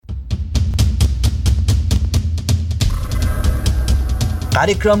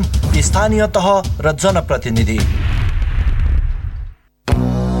कार्यक्रम स्थानीय तह र जनप्रतिनिधि।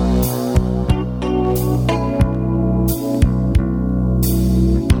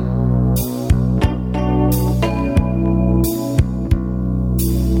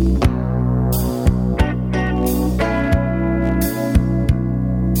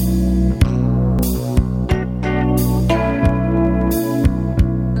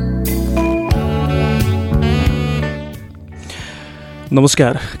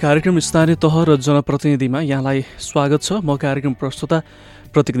 नमस्कार, कार्यक्रम स्थानीय तह र जनप्रतिनिधिमा यहाँलाई स्वागत छ। म कार्यक्रम प्रस्तुता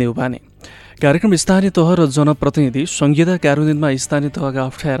प्रतीक नेउपाने। कार्यक्रम स्थानीय तह र जनप्रतिनिधि संघीयता कार्यान्वयनमा स्थानीय तहका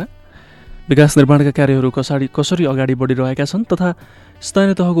अप्ठ्यारा, विकास निर्माणका कार्यहरू कसरी अगाडि बढिरहेका छन् तथा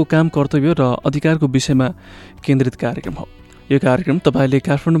स्थानीय तहको काम, कर्तव्य र अधिकारको विषयमा केन्द्रित कार्यक्रम हो। यो कार्यक्रम तपाईँले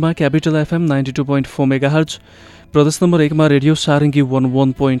काठमाडौँमा क्यापिटल एफएम 92.4 मेगाहर्ज, प्रदेश नम्बर 1 मा रेडियो सारङ्गी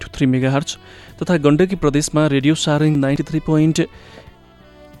 11.3 मेगाहर्ज तथा गण्डकी प्रदेशमा रेडियो सारङ्गी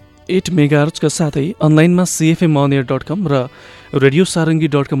 93.8 मेगाहर्जका साथै अनलाइनमा cfmonair.com र रेडियो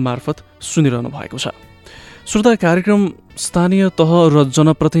सारङ्गी.com मार्फत सुनिरहनु भएको छ। श्रोता, कार्यक्रम स्थानीय तह र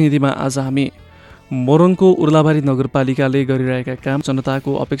जनप्रतिनिधिमा आज हामी मोरङको उर्लाबारी नगरपालिकाले गरिरहेका काम,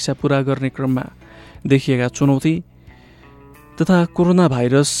 जनताको अपेक्षा पूरा गर्ने क्रममा देखिएका चुनौती तथा कोरोना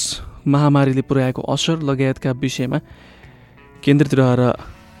भाइरस महामारीले पुर्याएको असर लगायतका विषयमा केन्द्रित रहेर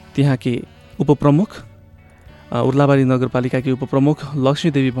त्यहाँकी उपप्रमुख, उर्लाबारी नगरपालिकाकी उपप्रमुख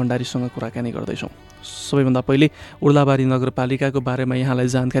लक्ष्मी देवी भण्डारीसँग कुराकानी गर्दैछौँ। सबैभन्दा पहिले उर्लाबारी नगरपालिकाको बारेमा यहाँलाई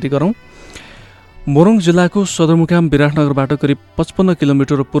जानकारी गरौँ। मोरङ जिल्लाको सदरमुकाम विराटनगरबाट करिब 55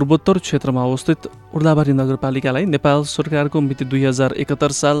 किलोमिटर पूर्वोत्तर क्षेत्रमा अवस्थित उर्लाबारी नगरपालिकालाई नेपाल सरकारको मिति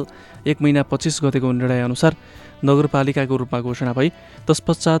 2071 साल 1 महिना 25 गतेको निर्णयअनुसार नगरपालिकाको रूपमा घोषणा भई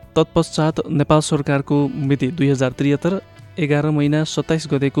तत्पश्चात नेपाल सरकारको मिति 2073 11 महिना 27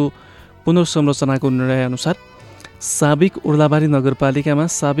 गतेको पुनर्संरचनाको निर्णयअनुसार साबिक उर्लाबारी नगरपालिकामा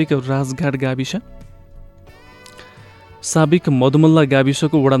साबिक राजघाट गाविस, साबिक मधुमल्ला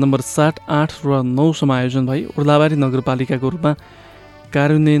गाविसको वडा नम्बर 7, 8 र 9 समायोजन भई उर्लाबारी नगरपालिकाको रूपमा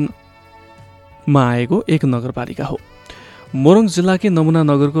कार्यान्वयनमा आएको एक नगरपालिका हो। मोरङ जिल्लाकै नमुना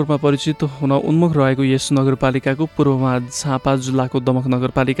नगरको रूपमा परिचित हुन उन्मुख रहेको यस नगरपालिकाको पूर्वमा झापा जिल्लाको दमक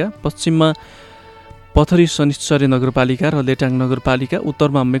नगरपालिका, पश्चिममा पथरी शनिश्चर्य नगरपालिका र लेटाङ नगरपालिका,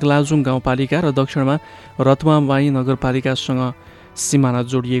 उत्तरमा मेकलाजुङ गाउँपालिका र दक्षिणमा रतुवामाई नगरपालिकासँग सिमाना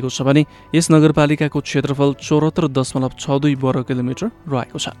जोडिएको छ भने यस नगरपालिकाको क्षेत्रफल 74.62 वर्ग किलोमिटर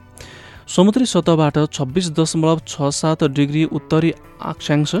रहेको छ। समुद्री सतहबाट 26.67 डिग्री उत्तरी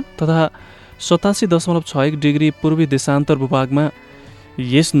अक्षांश तथा 87.61 डिग्री पूर्वी देशान्तर भूभागमा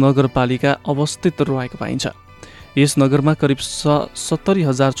यस नगरपालिका अवस्थित रहेको पाइन्छ। यस नगरमा करिब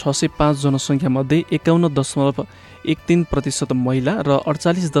 70,605 जनसङ्ख्या मध्ये 51.13% महिला र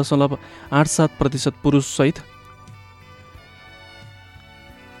 48.87% पुरुषसहित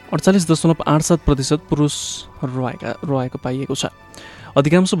 48.87% पुरुष रहेको पाइएको छ।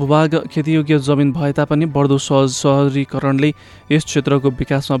 अधिकांश भूभाग खेतीयोग्य जमिन भए तापनि बढ्दो सहरीकरणले यस क्षेत्रको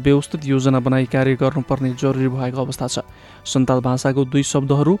विकासमा व्यवस्थित योजना बनाई कार्य गर्नुपर्ने जरुरी भएको अवस्था छ। सन्ताल भाषाको दुई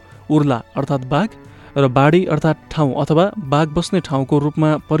शब्दहरू उर्ला अर्थात् बाघ र बाडी अर्थात् ठाउँ अथवा बाघ बस्ने ठाउँको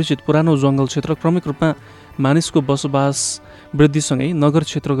रूपमा परिचित पुरानो जङ्गल क्षेत्र क्रमिक रूपमा मानिसको बसोबास वृद्धिसँगै नगर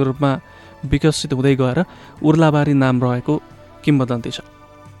क्षेत्रको रूपमा विकसित हुँदै गएर उर्लाबारी नाम रहेको किम्वदन्ती छ।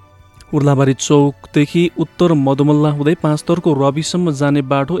 उर्लाबारी चौकदेखि उत्तर मधुमल्ला हुँदै 5 तर्को रविसम्म जाने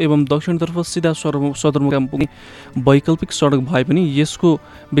बाटो एवं दक्षिणतर्फ सिधा सदरमुकाम पुग्ने वैकल्पिक सडक भए पनि यसको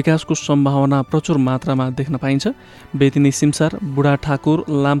विकासको सम्भावना प्रचुर मात्रामा देख्न पाइन्छ। बेतिनी सिमसार, बुढा ठाकुर,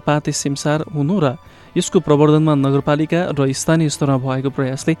 लामपाते सिमसार हुनु र यसको प्रवर्धनमा नगरपालिका र स्थानीय स्तरमा भएको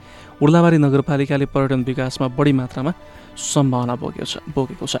प्रयासले उर्लाबारी नगरपालिकाले पर्यटन विकासमा बढी मात्रामा सम्भावना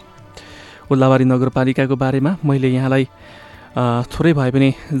बोकेको छ। उर्लाबारी नगरपालिकाको बारेमा मैले यहाँलाई थोरै भए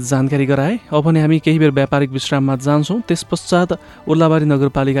पनि जानकारी गराए। अब भने हामी केही बेर व्यापारिक विश्राममा जान्छौँ। त्यस पश्चात उर्लाबारी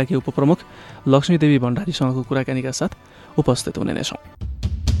नगरपालिकाकी उपप्रमुख लक्ष्मी देवी भण्डारीसँगको कुराकानीका साथ उपस्थित हुने नै छौँ।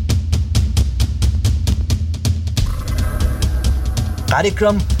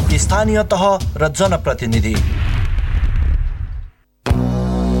 कार्यक्रम स्थानीय तह र जनप्रतिनिधि।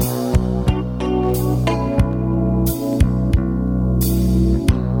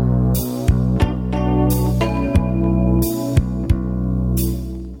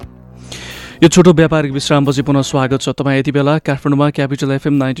 यो छोटो व्यापारिक विश्रामपछि पुनः स्वागत छ। तपाईँ यति बेला काठमाडौँमा क्यापिटल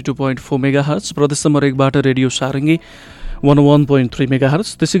एफएम 92.4 मेगाहर्ज, प्रदेश नम्बर 1 बाट रेडियो सारङ्गी 101.3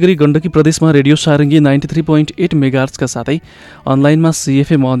 मेगाहर्ज, त्यसैगरी गण्डकी प्रदेशमा रेडियो सारङ्गी 93.8 मेगाहर्जका साथै अनलाइनमा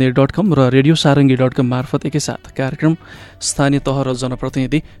cfmonair.com र रेडियो सारङ्गी.com मार्फत एकैसाथ कार्यक्रम स्थानीय तह र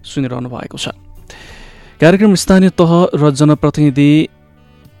जनप्रतिनिधि सुनिरहनु भएको छ। कार्यक्रम स्थानीय तह र जनप्रतिनिधि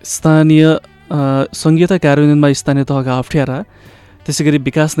संघीयता कार्यान्वयनमा स्थानीय तहका अप्ठ्यारा, त्यसैगरी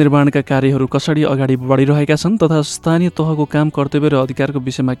विकास निर्माणका कार्यहरू कसरी अगाडि बढिरहेका छन् तथा स्थानीय तहको काम कर्तव्य र अधिकारको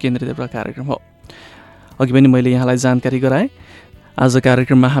विषयमा केन्द्रित एउटा कार्यक्रम हो। अघि पनि मैले यहाँलाई जानकारी गराएँ। आज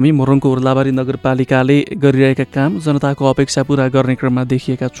कार्यक्रममा हामी मोरङको उर्लाबारी नगरपालिकाले गरिरहेका काम, जनताको अपेक्षा पूरा गर्ने क्रममा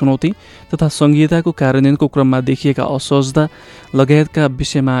देखिएका चुनौती तथा संघीयताको कार्यान्वयनको क्रममा देखिएका असहजता लगायतका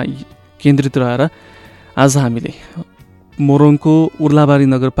विषयमा केन्द्रित रहेर आज हामीले मोरङको उर्लाबारी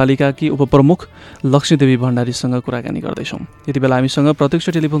नगरपालिकाकी उपप्रमुख लक्ष्मीदेवी भण्डारीसँग कुराकानी गर्दैछौँ। यति बेला हामीसँग प्रत्यक्ष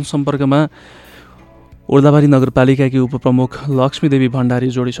टेलिफोन सम्पर्कमा उर्लाबारी नगरपालिकाकी उपप्रमुख लक्ष्मीदेवी भण्डारी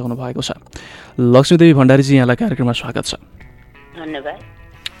जोडिसक्नु भएको छ। लक्ष्मीदेवी भण्डारीजी, यहाँलाई कार्यक्रममा स्वागत छ। धन्यवाद।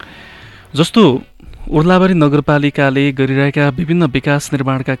 जस्तो उर्लाबारी नगरपालिकाले गरिरहेका विभिन्न विकास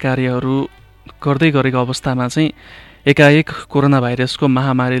निर्माणका कार्यहरू गर्दै गरेको अवस्थामा चाहिँ एकाएक कोरोना भाइरसको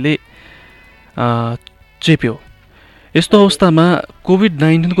महामारीले चेप्यो। यस्तो अवस्थामा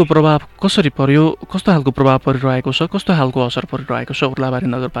कोभिड-19 को प्रभाव कसरी पर्यो, कस्तो खालको प्रभाव परिरहेको छ, कस्तो खालको असर परिरहेको छ उर्लाबारी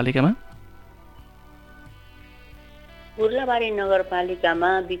नगरपालिकामा? उर्लाबारी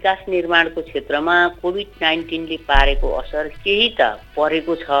नगरपालिकामा विकास निर्माणको क्षेत्रमा कोभिड-19 ले पारेको असर केही त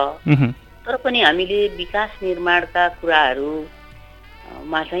परेको छ, तर पनि हामीले विकास निर्माणका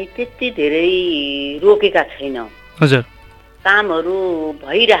कुराहरूमा चाहिँ त्यति धेरै रोकेका छैनौँ। हजुर, कामहरू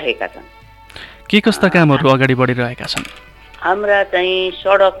भइरहेका छन्। के कस्ता कामहरू अगाडि बढिरहेका छन्? हाम्रा चाहिँ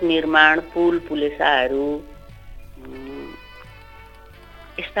सडक निर्माण, पुल पुलेसाहरू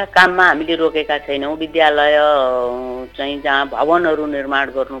यस्ता काममा हामीले रोकेका छैनौँ। विद्यालय चाहिँ जहाँ भवनहरू निर्माण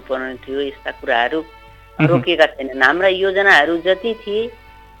गर्नुपर्ने थियो, यस्ता कुराहरू रोकेका छैनन्। हाम्रा योजनाहरू जति थिए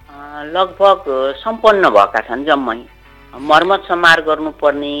लगभग सम्पन्न भएका छन्। जम्मै मर्मत समार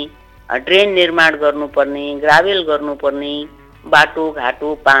गर्नुपर्ने, ड्रेन निर्माण गर्नुपर्ने, ग्राभेल गर्नुपर्ने,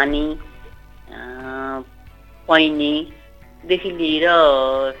 बाटोघाटो, पानी पैनीदेखि लिएर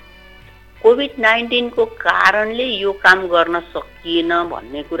कोभिड-19 को कारणले यो काम गर्न सकिएन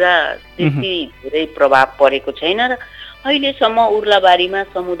भन्ने कुरा त्यति धेरै प्रभाव परेको छैन र अहिलेसम्म उर्लाबारीमा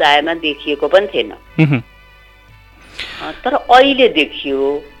समुदायमा देखिएको पनि थिएन। तर अहिले देखियो।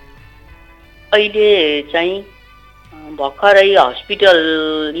 अहिले चाहिँ भर्खरै हस्पिटल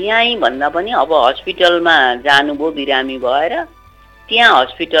यहीँ भन्दा पनि अब हस्पिटलमा जानुभयो बिरामी भएर, त्यहाँ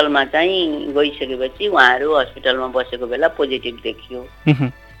हस्पिटलमा चाहिँ गइसकेपछि उहाँहरू हस्पिटलमा बसेको बेला पोजिटिभ देखियो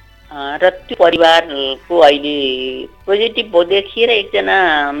र त्यो परिवारको अहिले पोजिटिभ देखिएर एकजना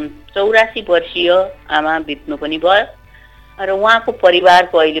 84 वर्षीय आमा बित्नु पनि भयो र उहाँको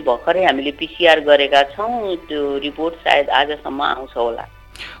परिवारको अहिले भर्खरै हामीले PCR गरेका छौँ। त्यो रिपोर्ट सायद आजसम्म आउँछ होला।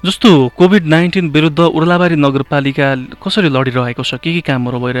 जस्तो कोभिड-19 विरुद्ध उर्लाबारी नगरपालिका कसरी लडिरहेको छ? के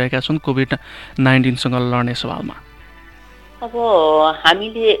कामहरू भइरहेका छन् कोभिड-19 सँग लड्ने सवालमा? अब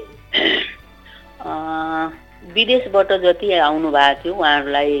हामीले विदेशबाट जति आउनु भएको थियो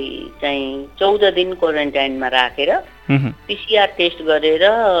उहाँहरूलाई चाहिँ 14 दिन क्वारेन्टाइनमा राखेर PCR टेस्ट गरेर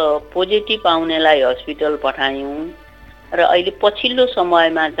पोजिटिभ आउनेलाई हस्पिटल पठायौँ र अहिले पछिल्लो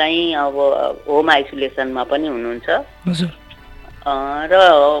समयमा चाहिँ अब होम आइसोलेसनमा पनि हुनुहुन्छ र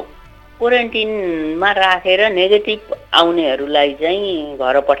क्वारेन्टिनमा राखेर नेगेटिभ आउनेहरूलाई चाहिँ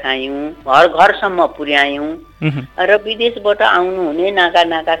घर पठायौँ, घरसम्म पुर्यायौँ र विदेशबाट आउनुहुने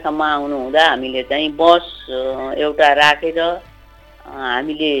नाकासम्म आउनु हुँदा हामीले चाहिँ बस एउटा राखेर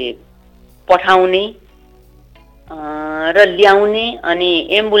हामीले पठाउने र ल्याउने अनि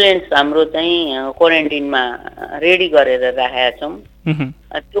एम्बुलेन्स हाम्रो चाहिँ क्वारेन्टिनमा रेडी गरेर राखेका छौँ।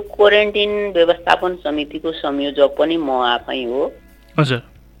 त्यो क्वारेन्टिन व्यवस्थापन समितिको संयोजक पनि म आफै हो। हजुर।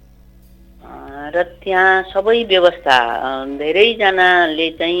 र त्यहाँ सबै व्यवस्था धेरैजनाले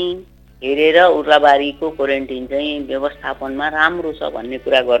चाहिँ हेरेर उर्लाबारीको क्वारेन्टिन चाहिँ व्यवस्थापनमा राम्रो छ भन्ने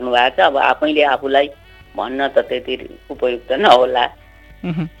कुरा गर्नुभएको छ। अब आफैले आफूलाई भन्न त त्यति उपयुक्त नहोला,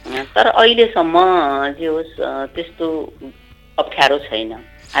 तर अहिलेसम्म जे होस् त्यस्तो अप्ठ्यारो छैन।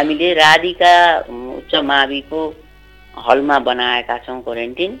 हामीले राधिका उच्च माविको हलमा बनाएका छौँ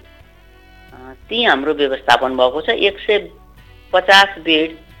क्वारेन्टिन। ती हाम्रो व्यवस्थापन भएको छ। 150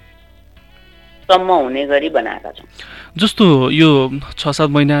 बेड सम्म हुने गरी बनाएका छौँ। जस्तो यो 6-7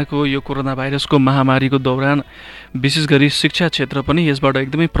 महिनाको यो कोरोना भाइरसको महामारीको दौरान विशेष गरी शिक्षा क्षेत्र पनि यसबाट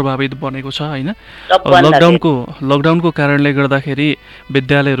एकदमै प्रभावित बनेको छ हैन? लकडाउनको कारणले गर्दाखेरि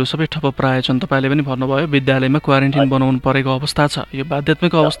विद्यालयहरू सबै ठप्प प्राय छन्। तपाईले पनि भन्नुभयो विद्यालयमा क्वारेन्टिन बनाउनु परेको अवस्था छ। यो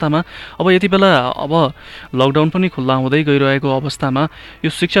बाध्यात्मक अवस्थामा अब यति बेला अब लकडाउन पनि खुल्ला हुँदै गइरहेको अवस्थामा यो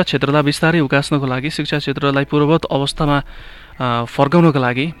शिक्षा क्षेत्रलाई बिस्तारै उकास्नको लागि, शिक्षा क्षेत्रलाई पूर्ववत अवस्थामा फर्काउनका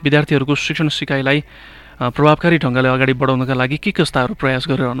लागि, विद्यार्थीहरूको शिक्षण सिकाइलाई प्रभावकारी ढङ्गले अगाडि बढाउनका लागि के कस्ताहरू प्रयास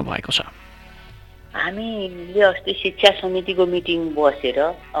गरिरहनु भएको छ? हामीले अस्ति शिक्षा समितिको मिटिङ बसेर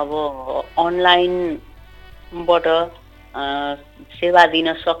अब अनलाइनबाट सेवा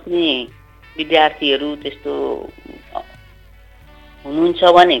दिन सक्ने विद्यार्थीहरू त्यस्तो हुनुहुन्छ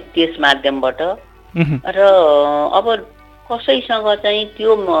भने त्यस माध्यमबाट र अब कसैसँग चाहिँ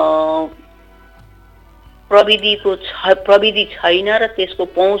त्यो प्रविधि छैन र त्यसको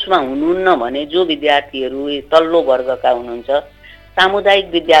पहुँचमा हुनुहुन्न भने जो विद्यार्थीहरू तल्लो वर्गका हुनुहुन्छ सामुदायिक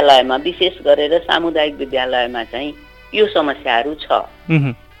विद्यालयमा विशेष गरेर सामुदायिक विद्यालयमा चाहिँ यो समस्याहरू छ।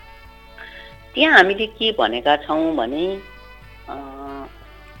 त्यहाँ हामीले के भनेका छौँ भने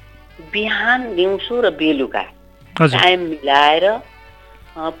बिहान दिउँसो र बेलुका टाइम मिलाएर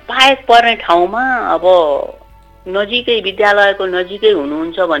पाए पर्ने ठाउँमा अब नजिकै विद्यालयको नजिकै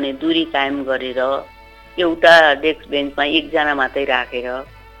हुनुहुन्छ भने दूरी कायम गरेर एउटा डेस्क बेन्चमा एकजना मात्रै राखेर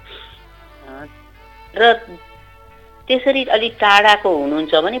र त्यसरी अलिक टाढाको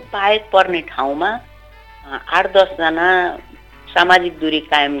हुनुहुन्छ भने पाए पर्ने ठाउँमा 8-10 जना सामाजिक दूरी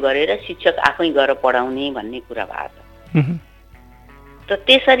कायम गरेर शिक्षक आफै गएर पढाउने भन्ने कुरा भएको छ। र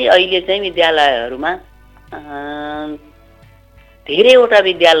त्यसरी अहिले चाहिँ विद्यालयहरूमा धेरैवटा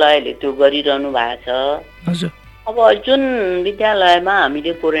विद्यालयले त्यो गरिरहनु भएको छ। अब जुन विद्यालयमा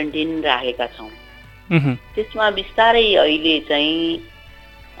हामीले क्वारेन्टिन राखेका छौँ त्यसमा बिस्तारै अहिले चाहिँ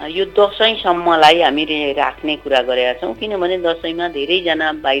यो दसैँसम्मलाई हामीले राख्ने कुरा गरेका छौँ, किनभने दसैँमा धेरैजना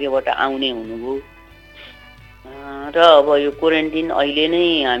बाहिरबाट आउने हुनुभयो र अब यो क्वारेन्टिन अहिले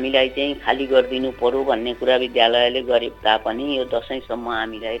नै हामीलाई चाहिँ खाली गरिदिनु पर्यो भन्ने कुरा विद्यालयले गरे तापनि यो दसैँसम्म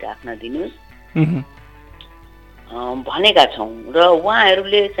हामीलाई राख्न दिनुहोस् भनेका छौँ। र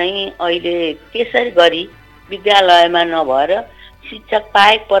उहाँहरूले चाहिँ अहिले त्यसरी गरी विद्यालयमा नभएर शिक्षक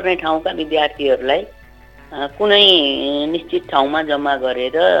पाएक पर्ने ठाउँका विद्यार्थीहरूलाई कुनै निश्चित ठाउँमा जम्मा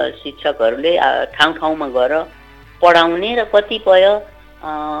गरेर शिक्षकहरूले ठाउँ ठाउँमा गएर पढाउने र कतिपय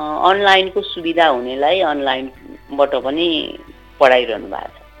अनलाइनको सुविधा हुनेलाई अनलाइनबाट पनि पढाइरहनु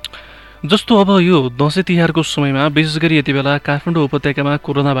भएको छ। जस्तो अब यो दसैँ तिहारको समयमा विशेष गरी यति बेला काठमाडौँ उपत्यकामा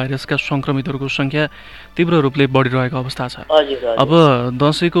कोरोना भाइरसका सङ्क्रमितहरूको सङ्ख्या तीव्र रूपले बढिरहेको अवस्था छ। अब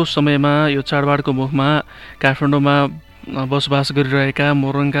दसैँको समयमा यो चाडबाडको मुखमा काठमाडौँमा बसोबास गरिरहेका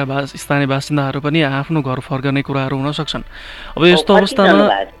मोरङका स्थानीय बासिन्दाहरू पनि आफ्नो घर फर्कने कुराहरू हुन सक्छन्। अब यस्तो अवस्थामा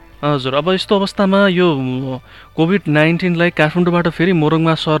अब यस्तो अवस्थामा यो कोभिड-19लाई काठमाडौँबाट फेरि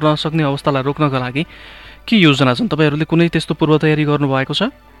मोरङमा सर्न सक्ने अवस्थालाई रोक्नका लागि के योजना छन्? तपाईँहरूले कुनै त्यस्तो पूर्व तयारी गर्नुभएको छ?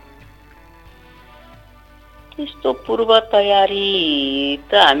 त्यस्तो पूर्व तयारी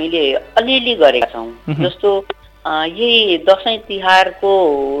त हामीले अलिअलि गरेका छौँ। जस्तो यही दसैँ तिहारको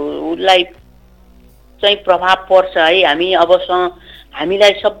उसलाई चाहिँ प्रभाव पर्छ है।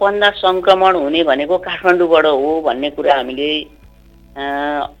 हामीलाई सबभन्दा सङ्क्रमण हुने भनेको काठमाडौँबाट हो भन्ने कुरा हामीले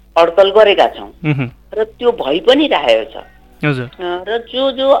अड्कल गरेका छौँ र त्यो भइ पनि राखेको छ। र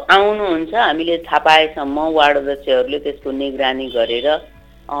जो आउनुहुन्छ हामीले थाहा पाएसम्म वार्ड अध्यक्षहरूले त्यसको निगरानी गरेर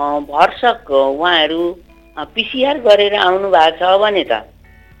भरसक उहाँहरू पिसिआर गरेर आउनु भएको छ भने त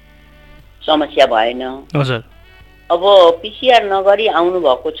समस्या भएन। अब पिसिआर नगरी आउनु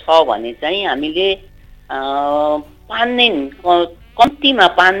भएको छ भने चाहिँ हामीले 5 दिन कम्तीमा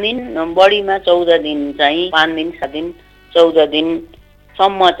 5 दिन बढीमा 14 दिन चाहिँ 5 दिन 7 दिन 14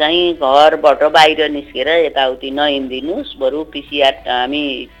 दिनसम्म चाहिँ घरबाट बाहिर निस्केर यताउति नहिँडिदिनुहोस्, बरु पिसिआर हामी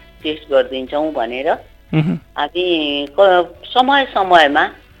टेस्ट गरिदिन्छौँ भनेर हामी समय समयमा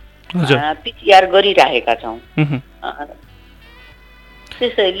पिसिआर गरिराखेका छौँ।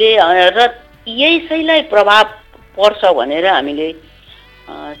 त्यसैले र यसैलाई प्रभाव पर्छ भनेर हामीले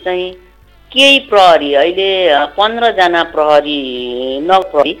चाहिँ केही प्रहरी अहिले 15 जना प्रहरी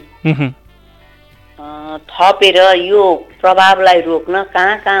नप्रहरी थपेर यो प्रभावलाई रोक्न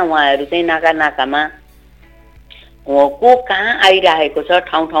कहाँ उहाँहरू चाहिँ नाकामा को कहाँ आइरहेको छ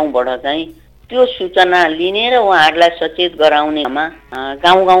ठाउँ ठाउँबाट चाहिँ त्यो सूचना लिने र उहाँहरूलाई सचेत गराउनेमा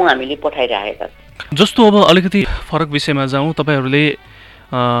गाउँ हामीले पठाइरहेका छौँ। जस्तो अब अलिकति फरक विषयमा जाउँ, तपाईँहरूले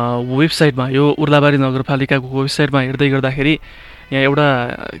वेबसाइटमा यो उर्लाबारी नगरपालिकाको वेबसाइटमा हेर्दै गर्दाखेरि यहाँ एउटा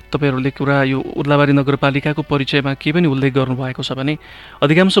तपाईँहरूले कुरा यो उर्लाबारी नगरपालिकाको परिचयमा के पनि उल्लेख गर्नुभएको छ भने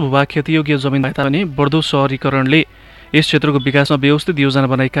अधिकांश भूभाग खेतीयोग्य जमिन भए तापनि बढ्दो सहरीकरणले यस क्षेत्रको विकासमा व्यवस्थित योजना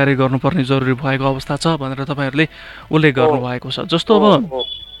बनाई कार्य गर्नुपर्ने जरुरी भएको अवस्था छ भनेर तपाईँहरूले उल्लेख गर्नुभएको छ। जस्तो अब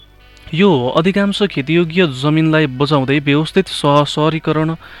यो अधिकांश खेतीयोग्य जमिनलाई बचाउँदै व्यवस्थित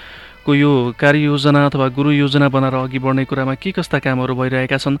सहरीकरणको यो कार्ययोजना अथवा गुरु योजना बनाएर अघि बढ्ने कुरामा के कस्ता कामहरू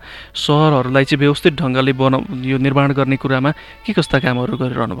भइरहेका छन्? सहरहरूलाई चाहिँ व्यवस्थित ढङ्गले यो निर्माण गर्ने कुरामा के कस्ता कामहरू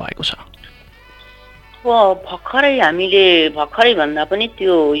गरिरहनु भएको छ? भर्खरै भन्दा पनि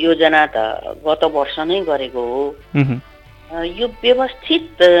त्यो योजना त गत वर्ष नै गरेको हो। यो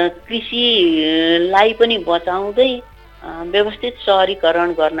व्यवस्थित कृषिलाई पनि बचाउँदै व्यवस्थित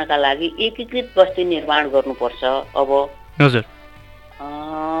सहरीकरण गर्नका लागि एकीकृत बस्ती निर्माण गर्नुपर्छ। अब हजुर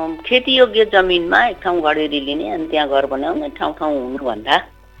खेतीयोग्य जमिनमा एक ठाउँ घडेरी लिने अनि त्यहाँ घर बनाउने ठाउँ हुनुभन्दा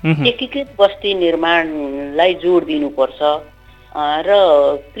एकीकृत बस्ती निर्माणलाई जोड दिनुपर्छ र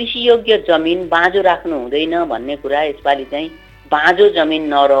कृषियोग्य जमिन बाँझो राख्नु हुँदैन भन्ने कुरा यसपालि चाहिँ बाँझो जमिन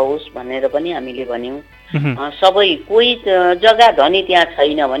नरहोस् भनेर पनि हामीले भन्यौँ। सबै कोही जग्गा धनी त्यहाँ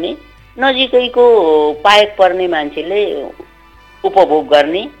छैन भने नजिकैको पाएक पर्ने मान्छेले उपभोग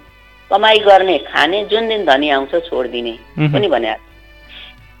गर्ने, कमाई गर्ने, खाने, जुन दिन धनी आउँछ छोडिदिने पनि भने।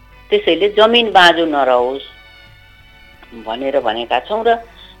 त्यसैले जमिन बाँझो नरहोस् भनेर भनेका छौँ। र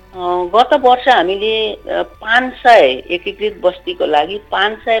गत वर्ष हामीले 500 एकीकृत बस्तीको लागि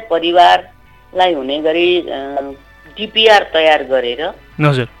 500 परिवारलाई हुने गरी डिपिआर तयार गरेर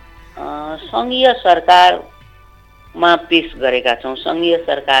सङ्घीय सरकारमा पेश गरेका छौँ। सङ्घीय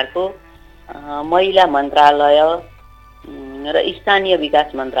सरकारको महिला मन्त्रालय र स्थानीय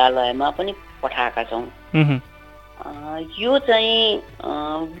विकास मन्त्रालयमा पनि पठाएका छौँ। यो चाहिँ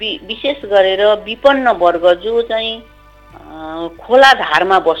विशेष गरेर विपन्न वर्ग जो चाहिँ खोला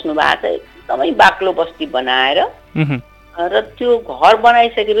धारमा बस्नु भएको छ, एकदमै बाक्लो बस्ती बनाएर र त्यो घर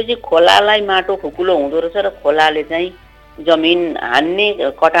बनाइसकेपछि खोलालाई माटो खुकुलो हुँदो रहेछ र खोलाले चाहिँ जमिन हान्ने,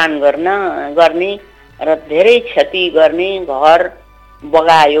 कटान गर्ने र धेरै क्षति गर्ने, घर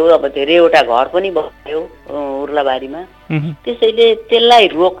बगायो। अब धेरैवटा घर पनि बगायो उर्लाबारीमा। त्यसैले त्यसलाई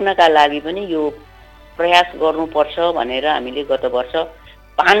रोक्नका लागि पनि यो प्रयास गर्नुपर्छ भनेर हामीले गत वर्ष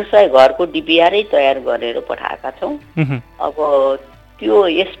 500 घरको डिपिआरै तयार गरेर पठाएका छौँ। अब त्यो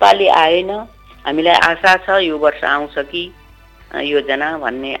यसपालि आएन, हामीलाई आशा छ यो वर्ष आउँछ कि योजना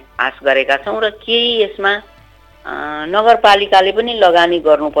भन्ने आश गरेका छौँ। र केही यसमा नगरपालिकाले पनि लगानी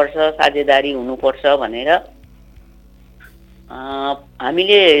गर्नुपर्छ, साझेदारी हुनुपर्छ भनेर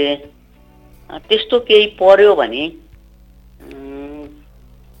हामीले त्यस्तो केही पर्यो भने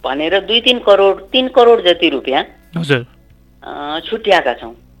भनेर 3 करोड जति रुपियाँ छुट्याएका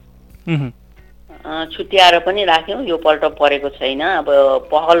छौँ। छुट्याएर पनि राख्यौँ। यो पल्ट परेको छैन। अब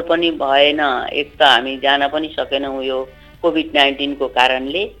पहल पनि भएन, एक त हामी जान पनि सकेनौँ यो कोभिड-19 को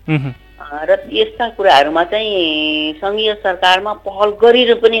कारणले। र यस्ता कुराहरूमा चाहिँ सङ्घीय सरकारमा पहल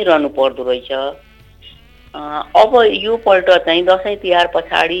गरेर पनि रहनु पर्दो रहेछ। अब यो पल्ट चाहिँ दसैँ तिहार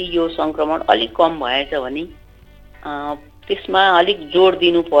पछाडि यो सङ्क्रमण अलिक कम भएछ भने त्यसमा अलिक जोड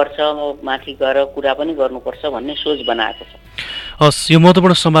दिनुपर्छ, माथि गएर कुरा पनि गर्नुपर्छ भन्ने सोच बनाएको छ। हस्, यो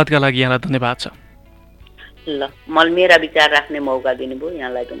महत्त्वपूर्ण संवादका लागि यहाँलाई धन्यवाद छ। ल, मेरा विचार राख्ने मौका दिनुभयो,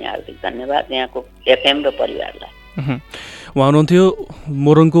 यहाँलाई पनि हार्दिक धन्यवाद, यहाँको एफएम र परिवारलाई। उहाँ हुनुहुन्थ्यो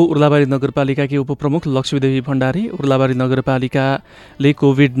मोरङको उर्लाबारी नगरपालिकाकी उपप्रमुख लक्ष्मी देवी भण्डारी। उर्लाबारी नगरपालिकाले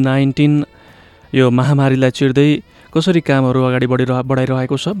कोभिड-19 यो महामारीलाई चिर्दै कसरी कामहरू अगाडि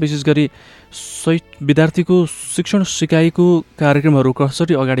बढाइरहेको छ, विशेष गरी विद्यार्थीको शिक्षण सिकाइको कार्यक्रमहरू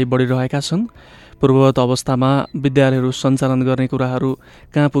कसरी अगाडि बढिरहेका छन्, पूर्ववत अवस्थामा विद्यालयहरू सञ्चालन गर्ने कुराहरू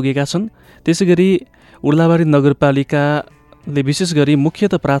कहाँ पुगेका छन्। त्यसै गरी उर्लाबारी नगरपालिकाले विशेष गरी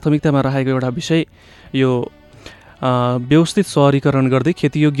मुख्यतः प्राथमिकतामा राखेको एउटा विषय यो व्यवस्थित सहरीकरण गर्दै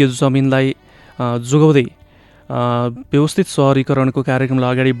खेतीयोग्य जमिनलाई जोगाउँदै व्यवस्थित सहरीकरणको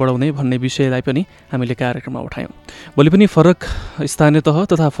कार्यक्रमलाई अगाडि बढाउने भन्ने विषयलाई पनि हामीले कार्यक्रममा उठायौँ। भोलि पनि फरक स्थानीय तह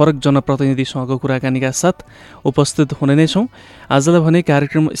तथा फरक जनप्रतिनिधिसँगको कुराकानीका साथ उपस्थित हुने नै छौँ। आजलाई भने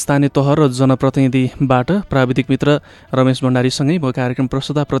कार्यक्रम स्थानीय तह र जनप्रतिनिधिबाट प्राविधिक मित्र रमेश भण्डारीसँगै म कार्यक्रम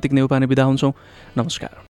प्रस्तुता प्रतीक नेउपाने बिदा हुन्छौँ। नमस्कार।